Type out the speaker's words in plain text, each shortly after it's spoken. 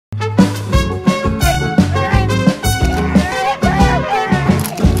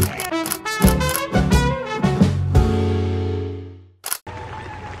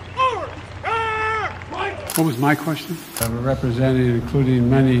What was my question? We're representing, including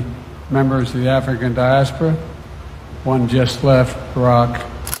many members of the African diaspora. One just left, Iraq.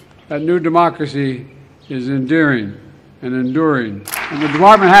 That new democracy is enduring and enduring. And the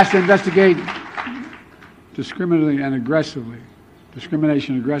department has to investigate discrimination aggressively.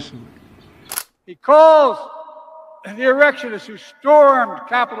 He calls the erectionists who stormed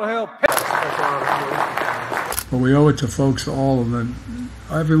Capitol Hill. But we owe it to folks, all of them,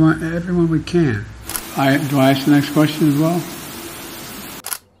 everyone we can. Do I ask the next question as well?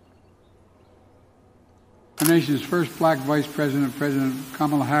 Our nation's first black vice president, President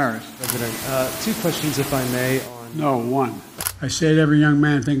Kamala Harris. President, two questions, if I may. No, one. I say to every young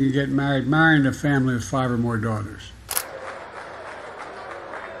man thinking of getting married, marrying a family with 5 or more daughters.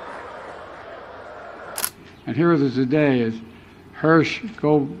 And here with us today is Hersh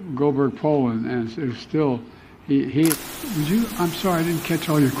Goldberg-Polin, and it's still, I'm sorry, I didn't catch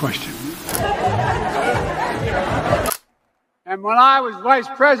all your questions. And when I was vice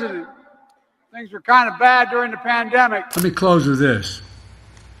president, things were kind of bad during the pandemic. Let me close with this.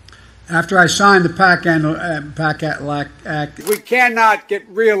 After I signed the PACT Act, we cannot get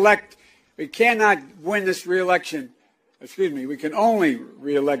reelected. We cannot win this reelection. We can only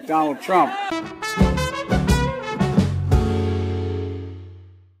reelect Donald Trump.